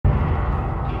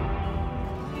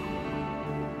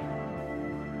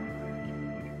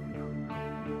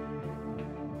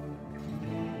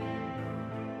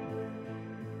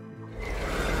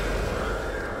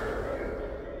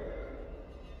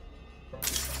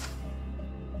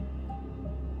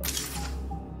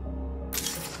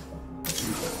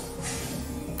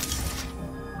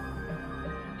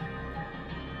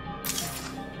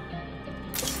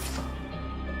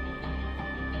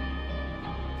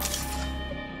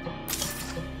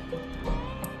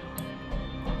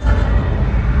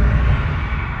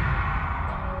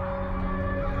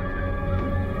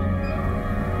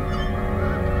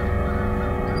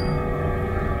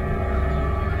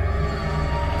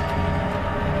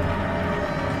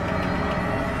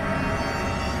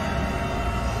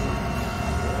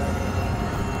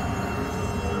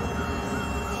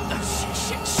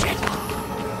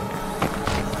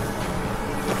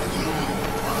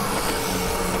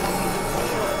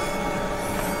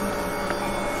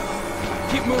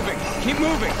Keep moving! Keep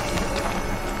moving!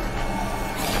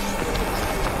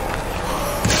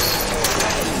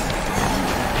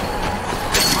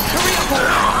 Hurry up!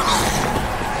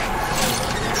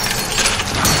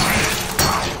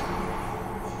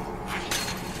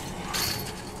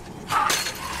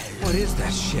 What is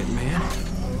that shit, man?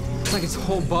 It's like its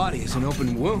whole body is an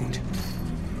open wound.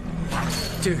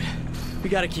 Dude, we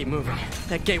gotta keep moving.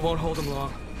 That gate won't hold him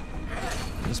long.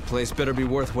 This place better be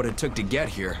worth what it took to get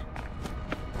here.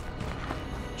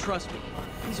 Trust me,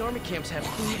 these army camps have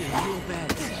food and real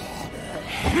beds.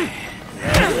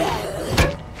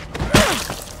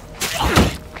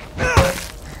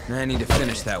 I need to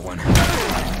finish that one.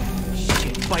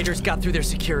 Shit, fighters got through their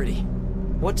security.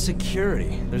 What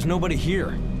security? There's nobody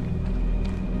here.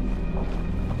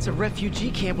 It's a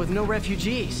refugee camp with no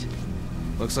refugees.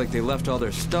 Looks like they left all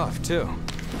their stuff, too.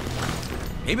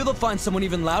 Maybe they'll find someone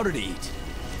even louder to eat.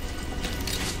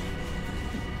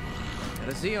 Got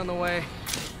a Z on the way.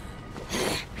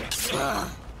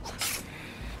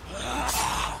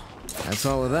 That's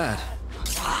all of that.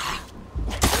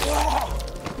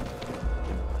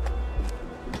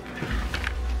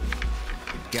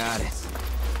 Got it.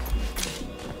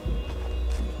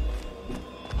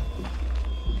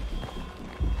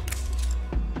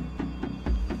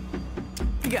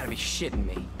 You gotta be shitting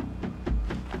me.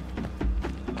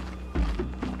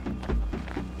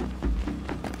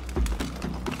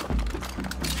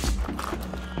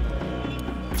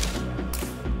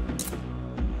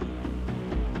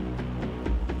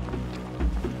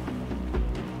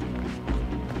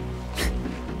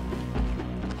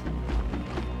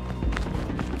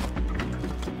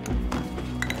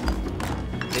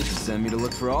 They should send me to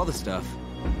look for all the stuff.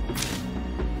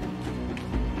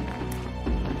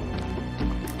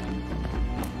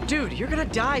 Dude, you're gonna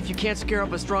die if you can't scare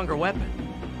up a stronger weapon.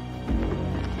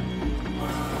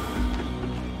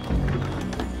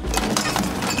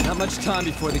 Not much time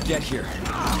before they get here.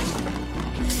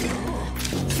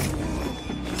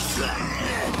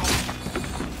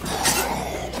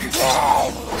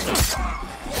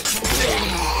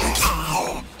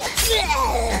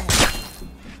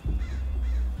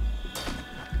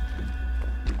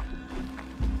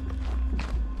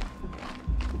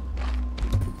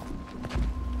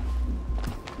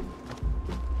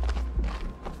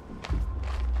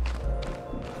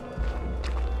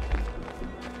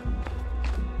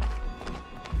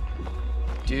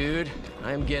 Dude,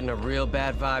 I'm getting a real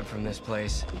bad vibe from this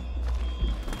place.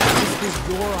 This is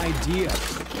your idea.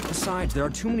 Besides, there are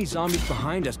too many zombies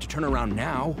behind us to turn around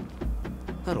now.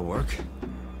 That'll work.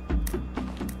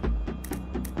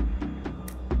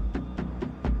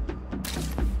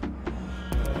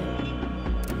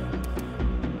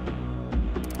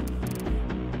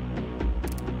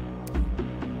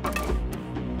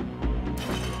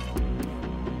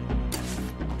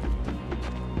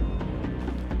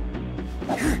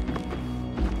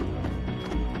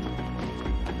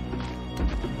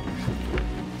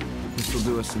 This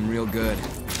will do us some real good.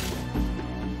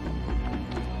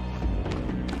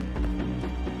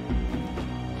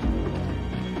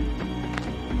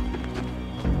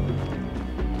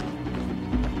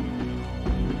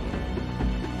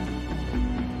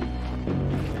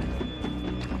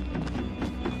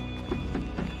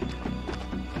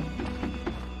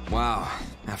 Wow,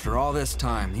 after all this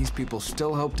time, these people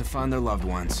still hope to find their loved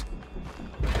ones.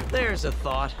 There's a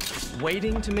thought.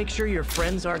 Waiting to make sure your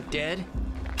friends aren't dead?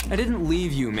 I didn't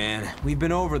leave you, man. We've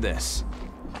been over this.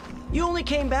 You only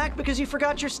came back because you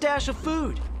forgot your stash of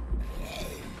food.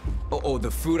 Oh,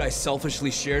 the food I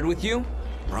selfishly shared with you?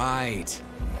 Right.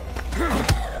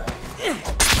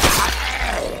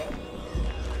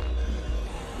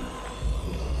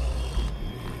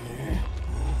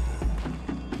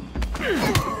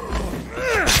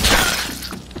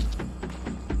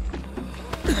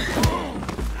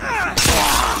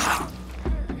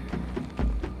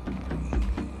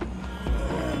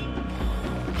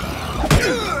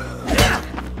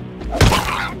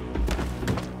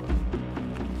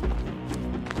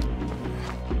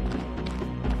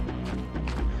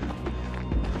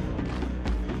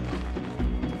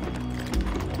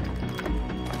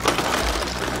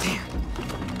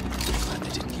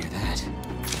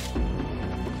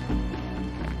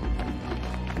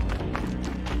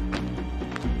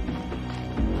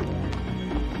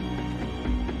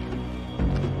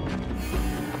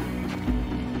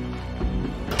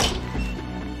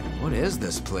 What is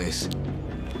this place?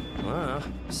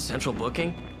 Central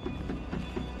booking?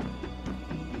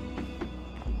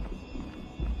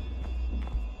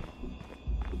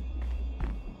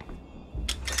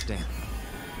 Damn.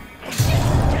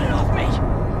 Get it off me!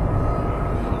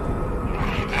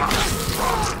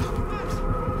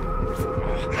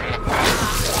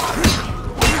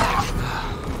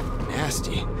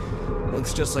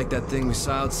 Looks just like that thing we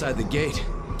saw outside the gate.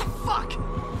 Fuck!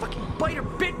 Fucking biter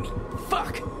bit me!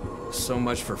 Fuck! So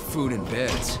much for food and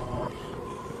beds.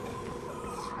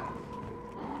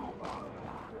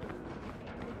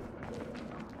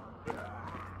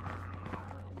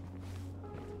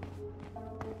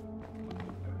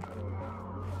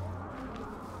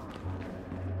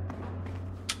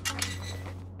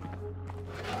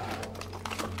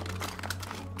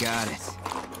 Got it.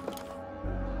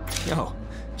 Yo,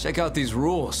 check out these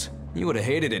rules. You would have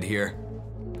hated it here.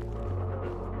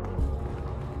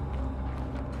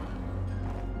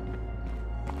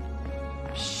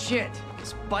 Shit,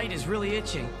 this bite is really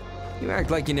itching. You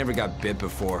act like you never got bit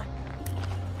before.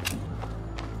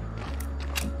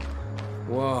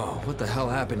 Whoa, what the hell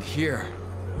happened here?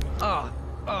 Oh,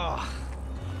 oh.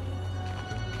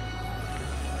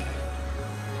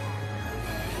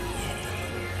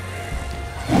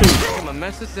 I'm a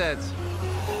mess of sets.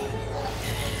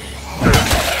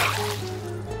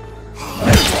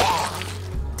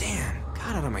 Damn,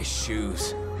 got out of my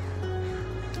shoes.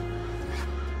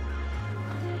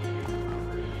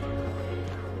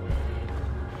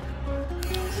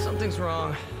 Something's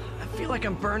wrong. I feel like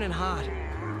I'm burning hot.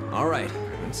 All right,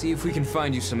 let's see if we can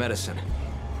find you some medicine.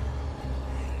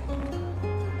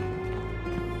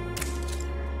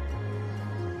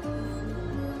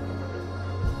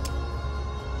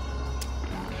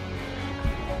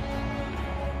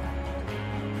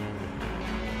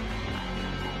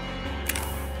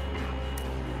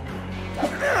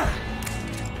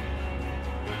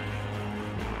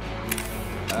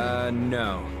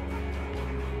 No.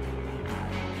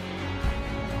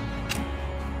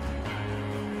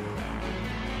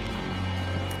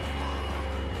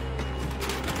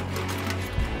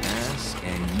 Ask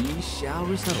and ye shall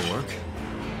receive. That'll work.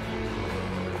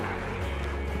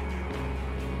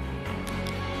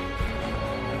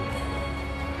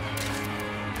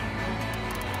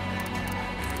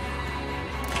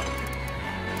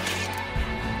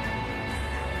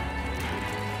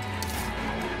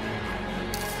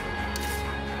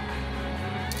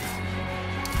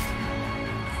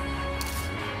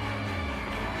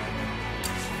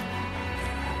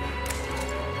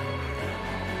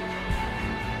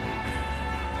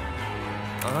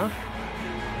 Uh-huh.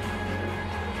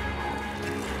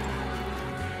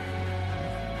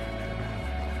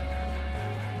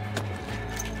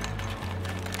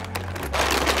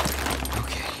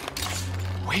 Okay.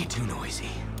 Way too noisy.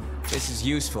 This is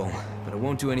useful, but it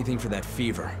won't do anything for that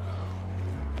fever.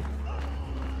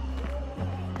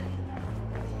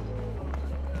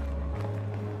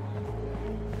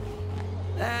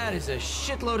 That is a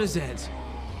shitload of Zeds.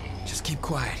 Just keep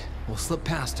quiet. We'll slip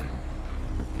past him.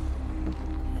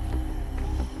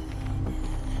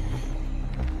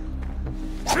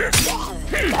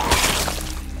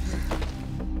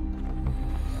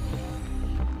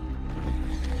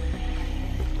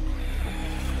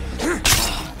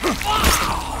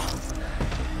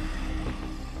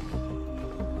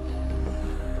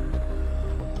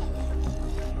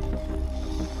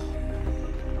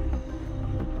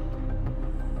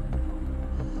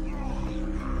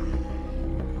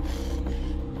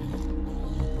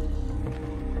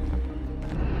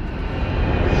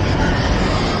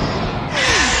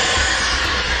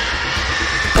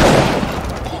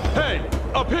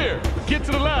 Here, get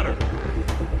to the ladder.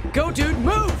 Go, dude,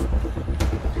 move!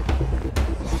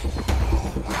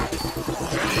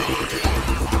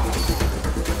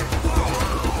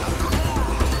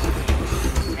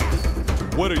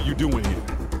 What are you doing here?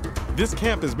 This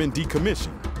camp has been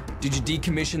decommissioned. Did you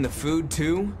decommission the food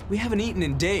too? We haven't eaten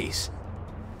in days.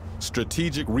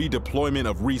 Strategic redeployment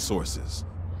of resources.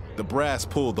 The brass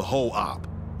pulled the whole op.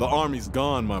 The army's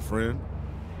gone, my friend.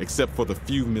 Except for the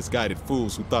few misguided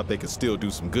fools who thought they could still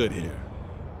do some good here.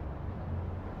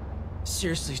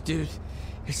 Seriously, dude,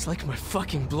 it's like my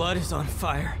fucking blood is on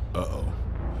fire. Uh-oh.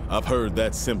 I've heard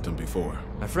that symptom before.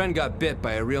 My friend got bit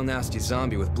by a real nasty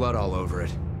zombie with blood all over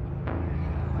it.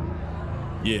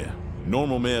 Yeah,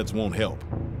 normal meds won't help.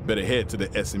 Better head to the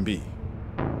S&B.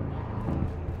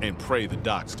 And pray the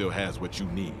doc still has what you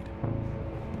need.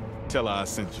 Tell her I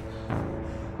sent you.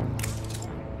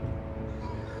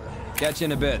 Catch you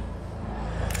in a bit.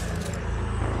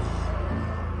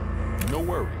 No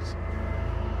worries.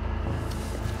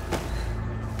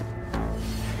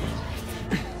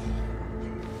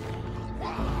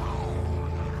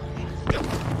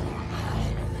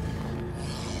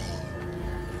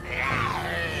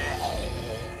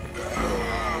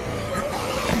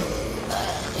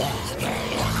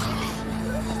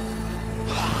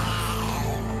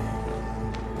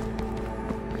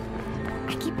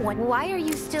 Why are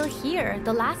you still here?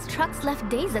 The last trucks left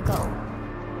days ago.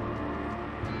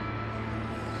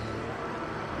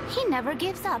 never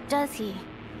gives up, does he?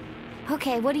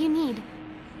 Okay, what do you need?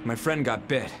 My friend got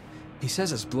bit. He says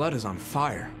his blood is on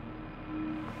fire.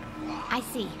 I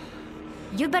see.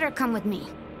 You better come with me.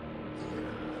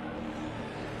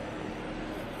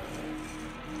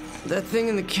 That thing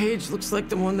in the cage looks like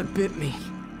the one that bit me.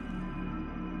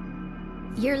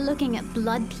 You're looking at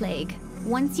blood plague.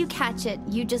 Once you catch it,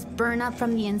 you just burn up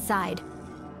from the inside.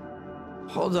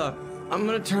 Hold up. I'm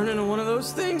gonna turn into one of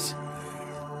those things?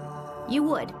 You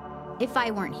would, if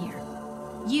I weren't here.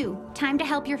 You, time to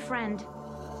help your friend.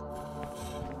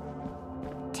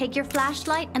 Take your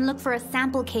flashlight and look for a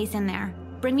sample case in there.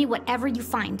 Bring me whatever you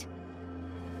find.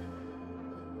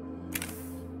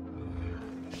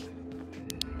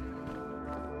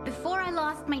 Before I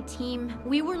lost my team,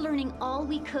 we were learning all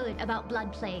we could about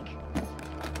blood plague.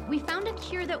 We found a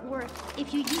cure that worked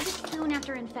if you use it soon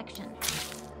after infection.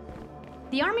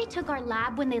 The army took our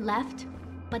lab when they left,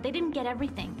 but they didn't get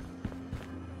everything.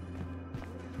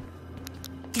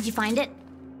 Did you find it?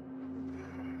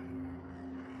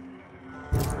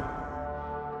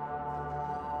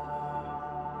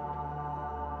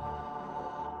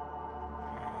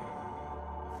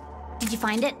 Did you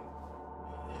find it?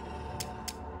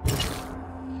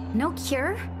 No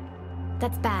cure?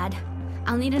 That's bad.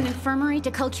 I'll need an infirmary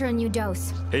to culture a new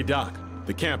dose. Hey, Doc.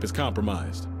 The camp is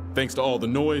compromised. Thanks to all the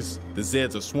noise, the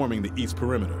Zeds are swarming the east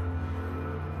perimeter.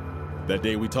 That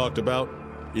day we talked about,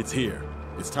 it's here.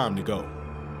 It's time to go.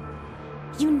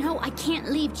 You know I can't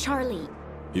leave Charlie.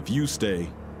 If you stay,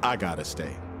 I gotta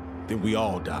stay. Then we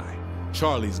all die.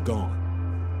 Charlie's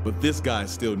gone. But this guy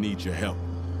still needs your help.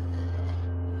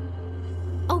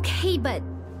 Okay, but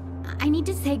I need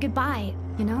to say goodbye,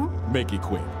 you know? Make it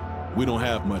quick. We don't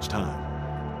have much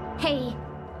time. Hey,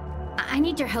 I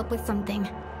need your help with something.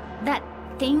 That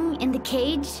thing in the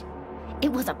cage,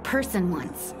 it was a person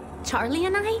once. Charlie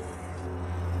and I?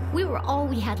 We were all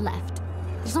we had left.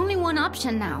 There's only one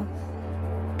option now.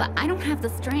 But I don't have the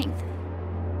strength.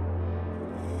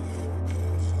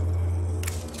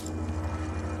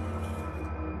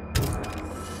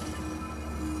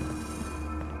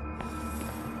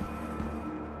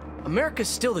 America's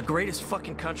still the greatest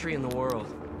fucking country in the world.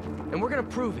 And we're gonna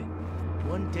prove it.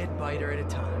 One dead biter at a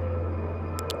time.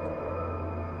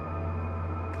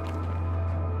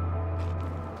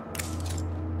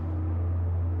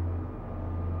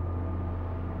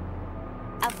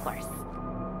 Of course.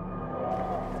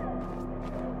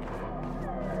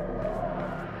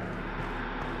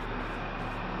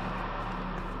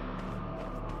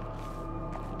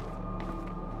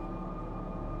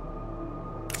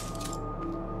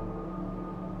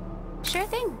 Sure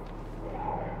thing.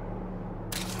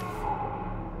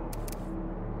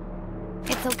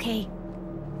 It's okay.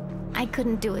 I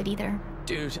couldn't do it either.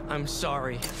 Dude, I'm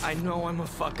sorry. I know I'm a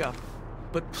fuck up.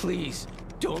 But please,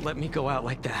 don't let me go out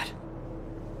like that.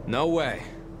 No way.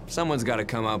 Someone's gotta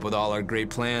come up with all our great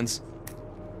plans.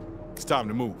 It's time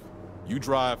to move. You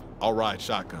drive, I'll ride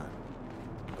shotgun.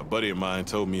 A buddy of mine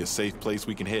told me a safe place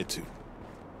we can head to.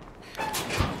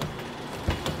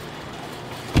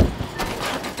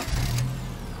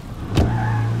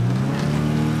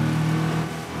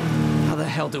 How the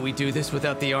hell do we do this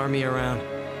without the army around?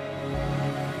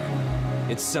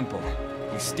 It's simple.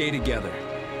 We stay together.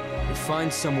 We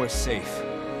find somewhere safe.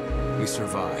 We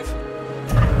survive.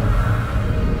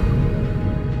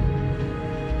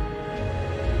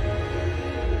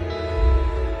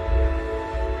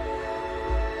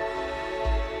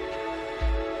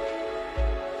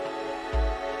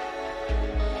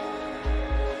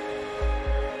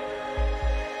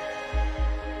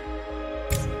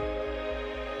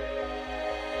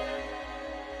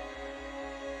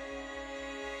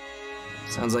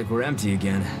 Sounds like we're empty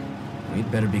again.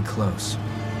 We'd better be close.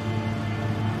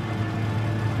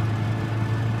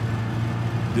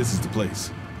 This is the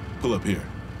place. Pull up here.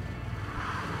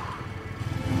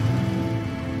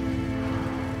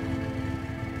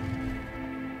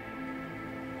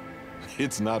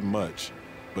 It's not much,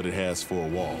 but it has 4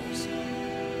 walls.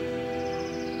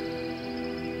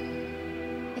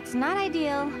 It's not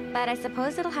ideal, but I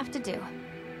suppose it'll have to do.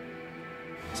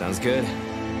 Sounds good.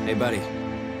 Hey, buddy.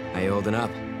 How you holding up?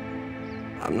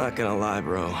 I'm not gonna lie,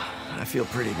 bro. I feel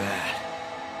pretty bad.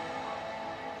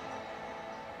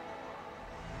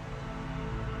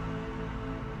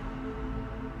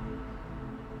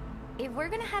 If we're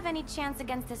gonna have any chance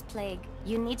against this plague,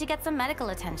 you need to get some medical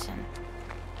attention.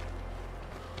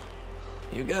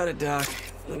 You got it, Doc.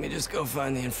 Let me just go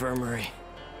find the infirmary.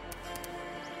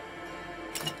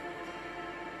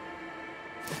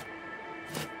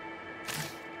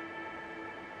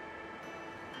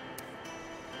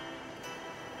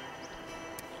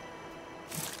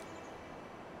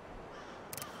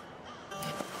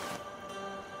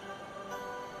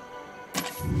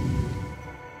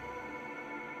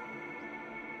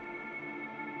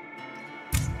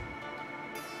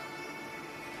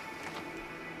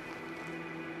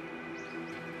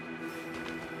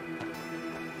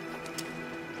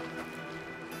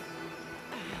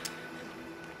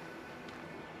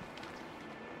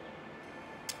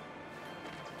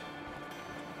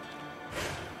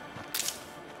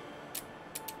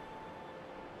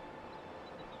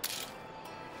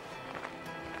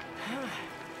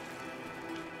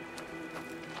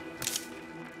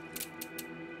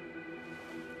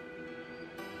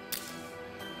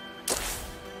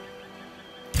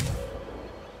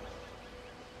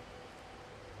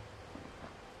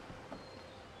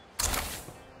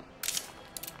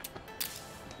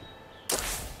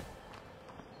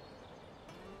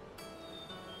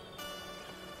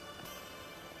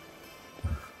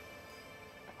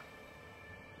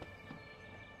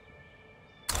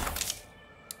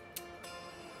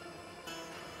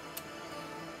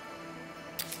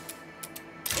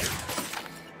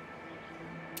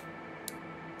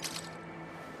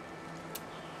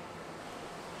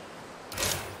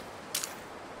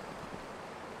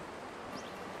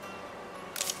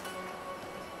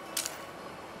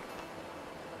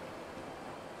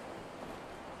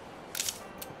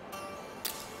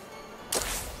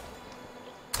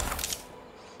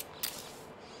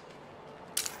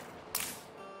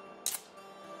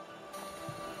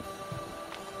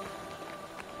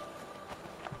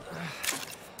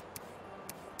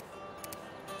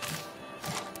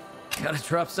 Gotta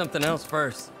drop something else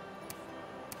first.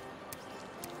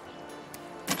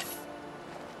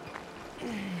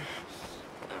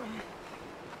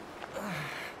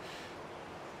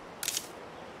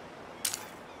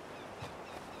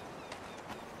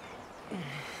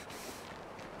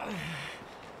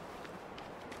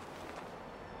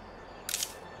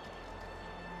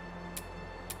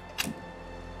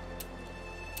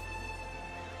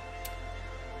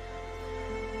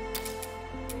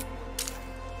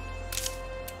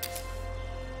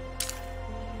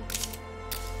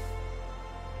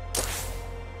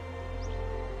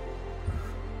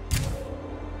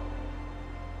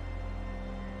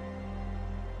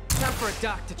 Time for a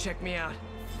doc to check me out.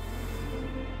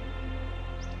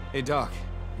 Hey, Doc.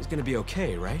 He's gonna be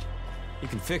okay, right? You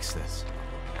can fix this.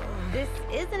 This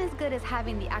isn't as good as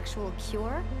having the actual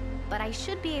cure, but I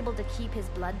should be able to keep his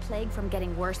blood plague from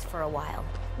getting worse for a while.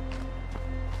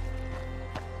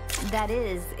 That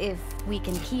is, if we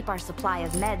can keep our supply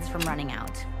of meds from running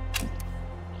out.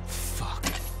 Fuck.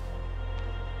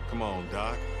 Come on,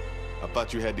 Doc. I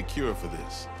thought you had the cure for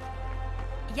this.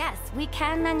 Yes, we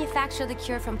can manufacture the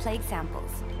cure from plague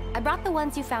samples. I brought the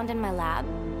ones you found in my lab,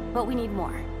 but we need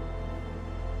more.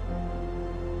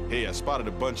 Hey, I spotted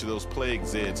a bunch of those plague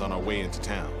Zeds on our way into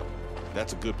town.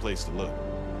 That's a good place to look.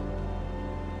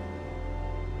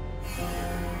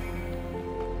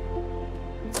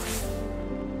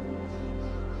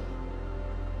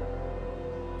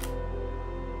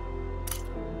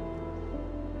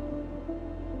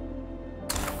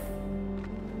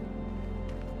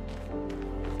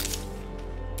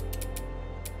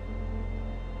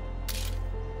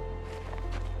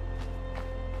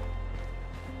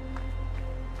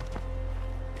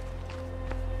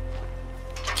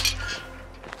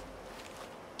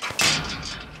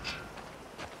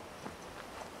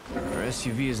 Our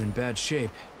SUV is in bad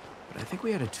shape, but I think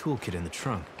we had a toolkit in the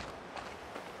trunk.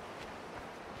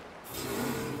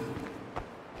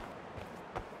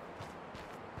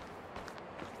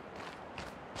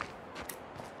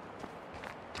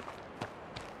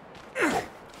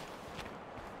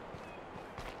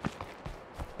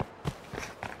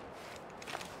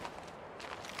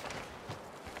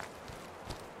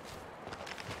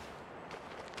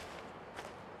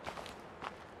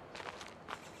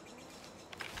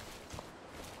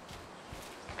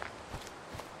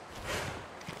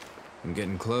 I'm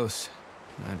getting close.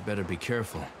 I'd better be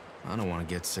careful. I don't want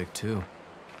to get sick, too.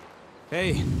 Hey,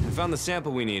 I found the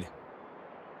sample we need.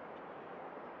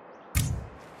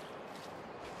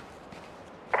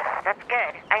 That's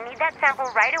good. I need that sample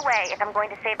right away if I'm going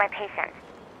to save my patient.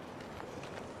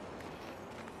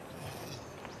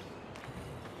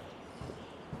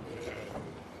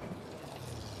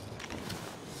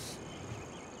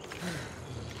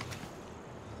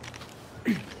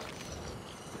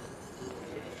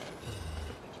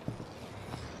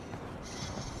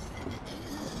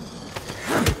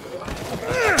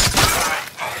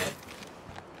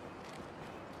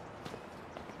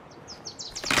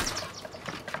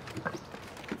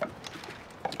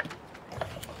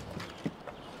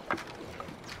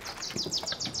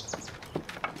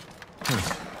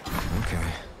 Okay.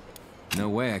 No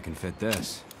way I can fit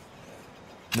this.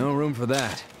 No room for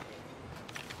that.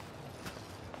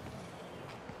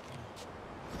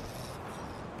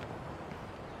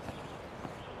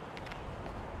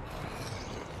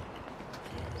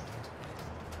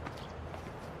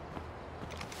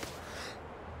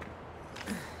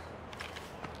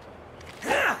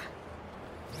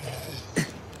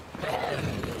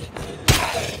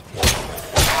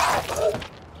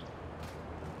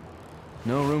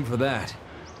 No room for that.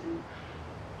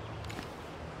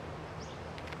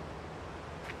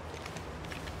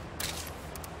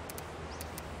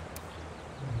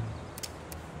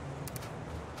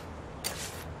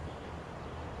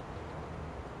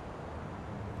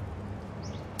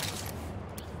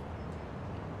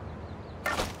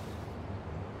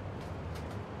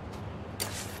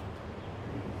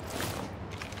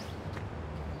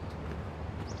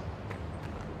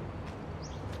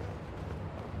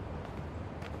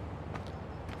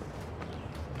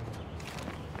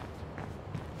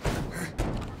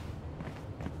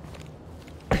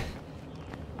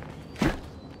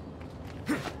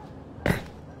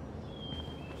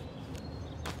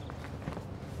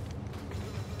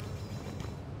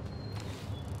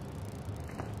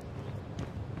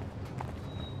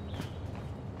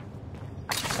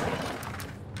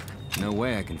 No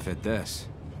way I can fit this.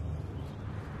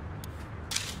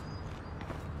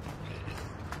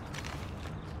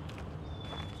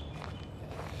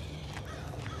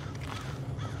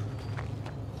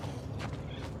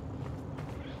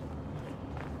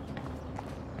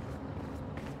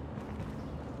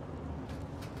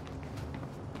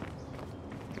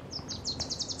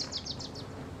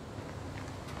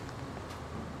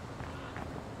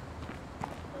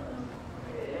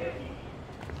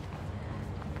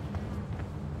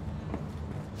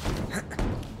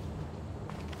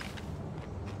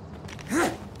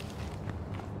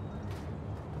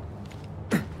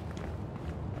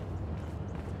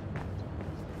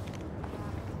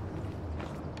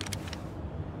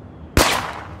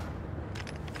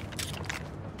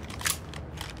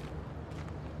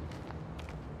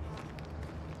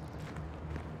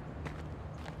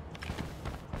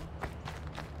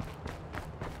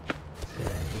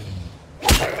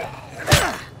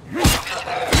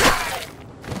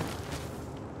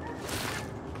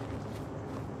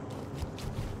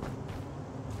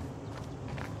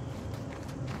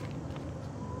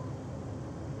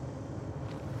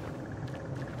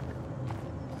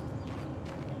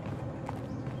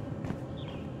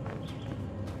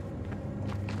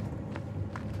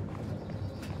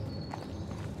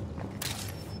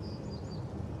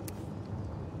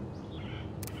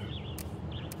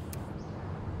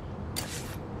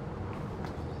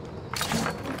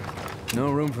 No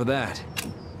room for that.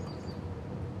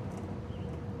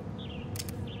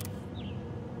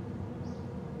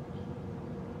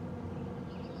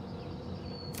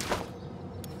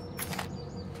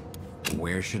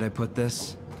 Where should I put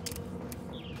this?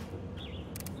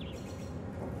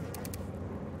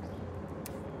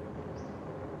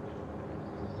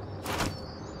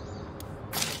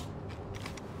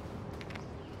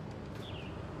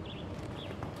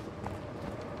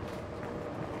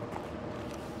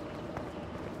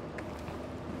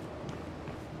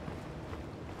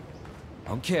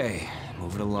 Okay,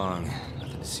 move it along.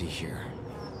 Nothing to see here.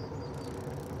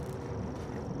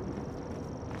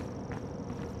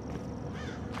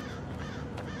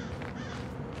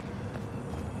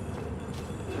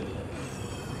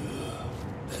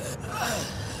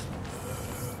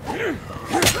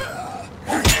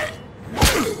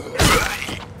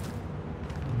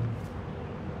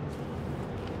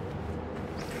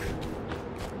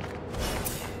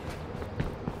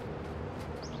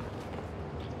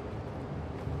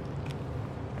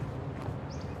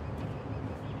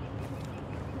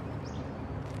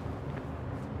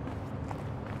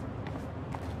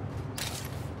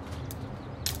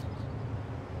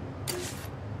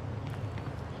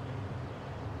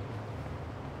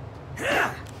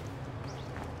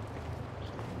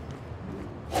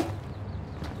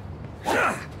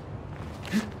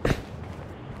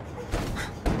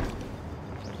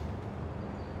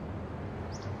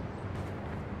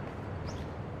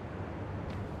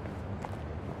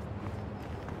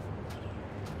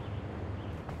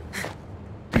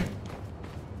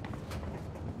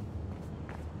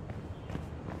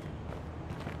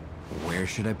 Where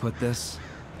should I put this?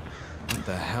 What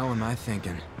the hell am I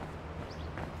thinking?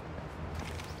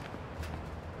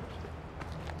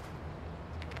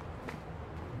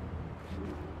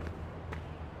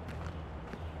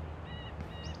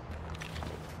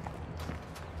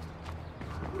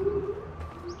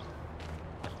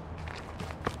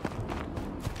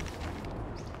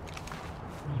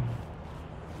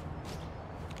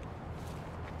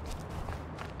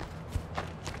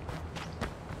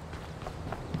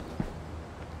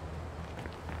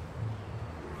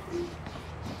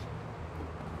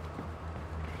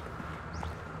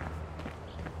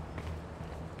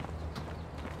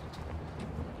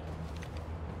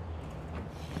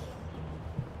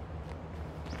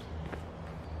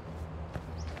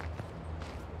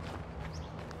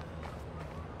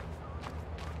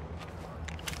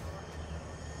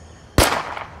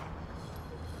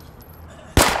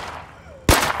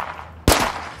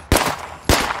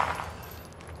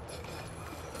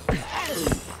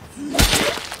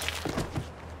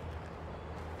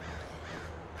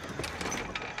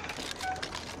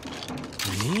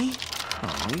 Me?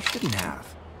 Oh, you shouldn't have.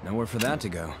 Nowhere for that to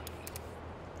go.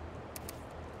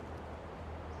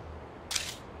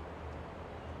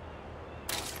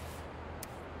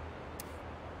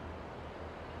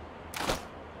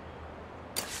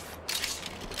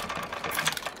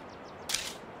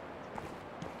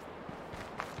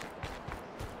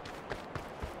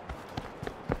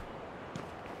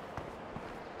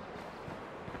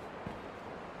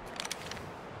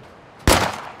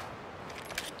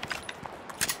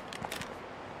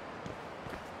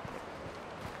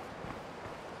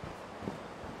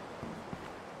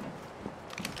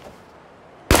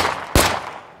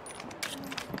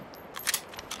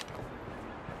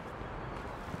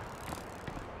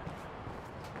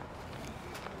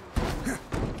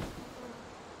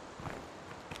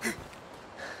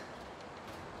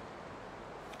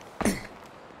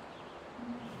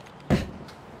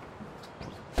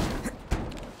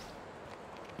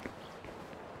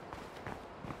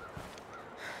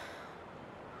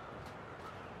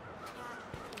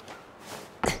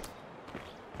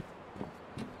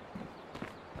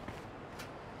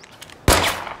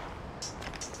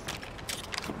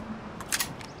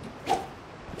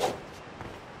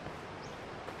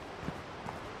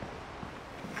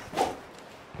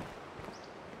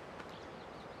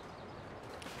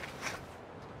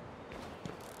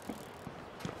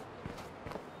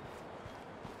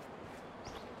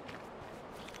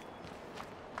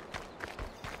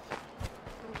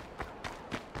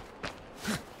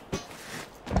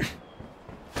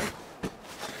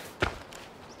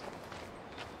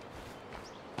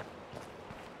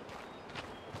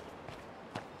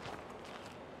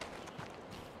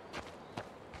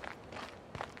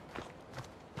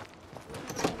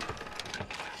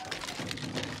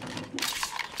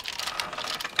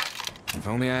 If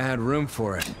only I had room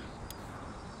for it.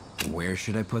 Where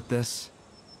should I put this?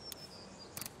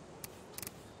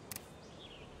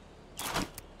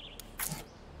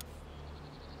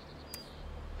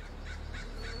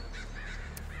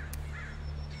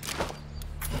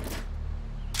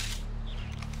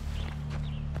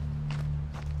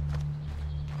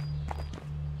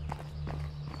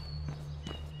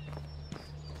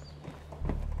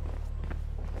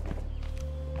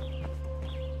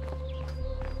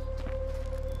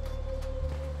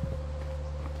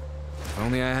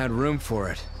 only I had room for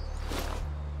it.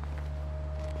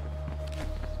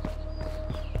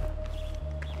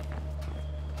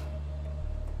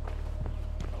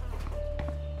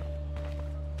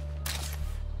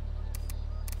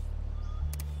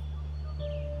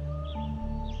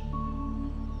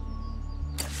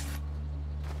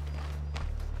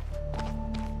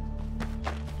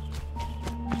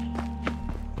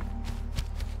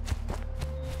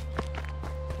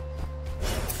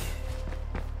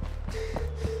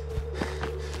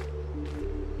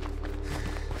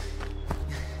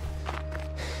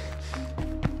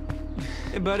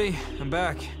 Hey, buddy, I'm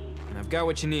back, and I've got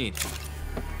what you need.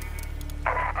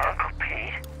 Uncle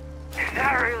Pete? Is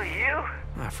that really you?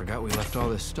 I forgot we left all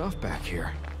this stuff back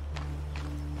here.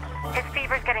 His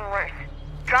fever's getting worse.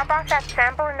 Drop off that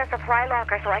sample in the supply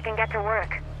locker so I can get to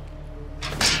work.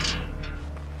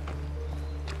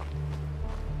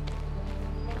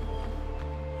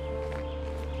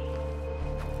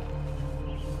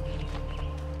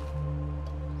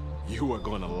 You are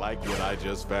gonna like what I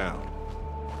just found.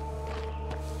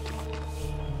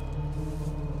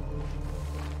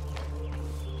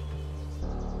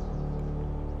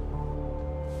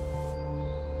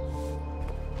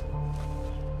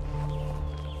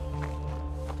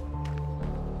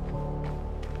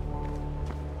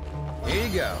 Here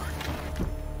you go.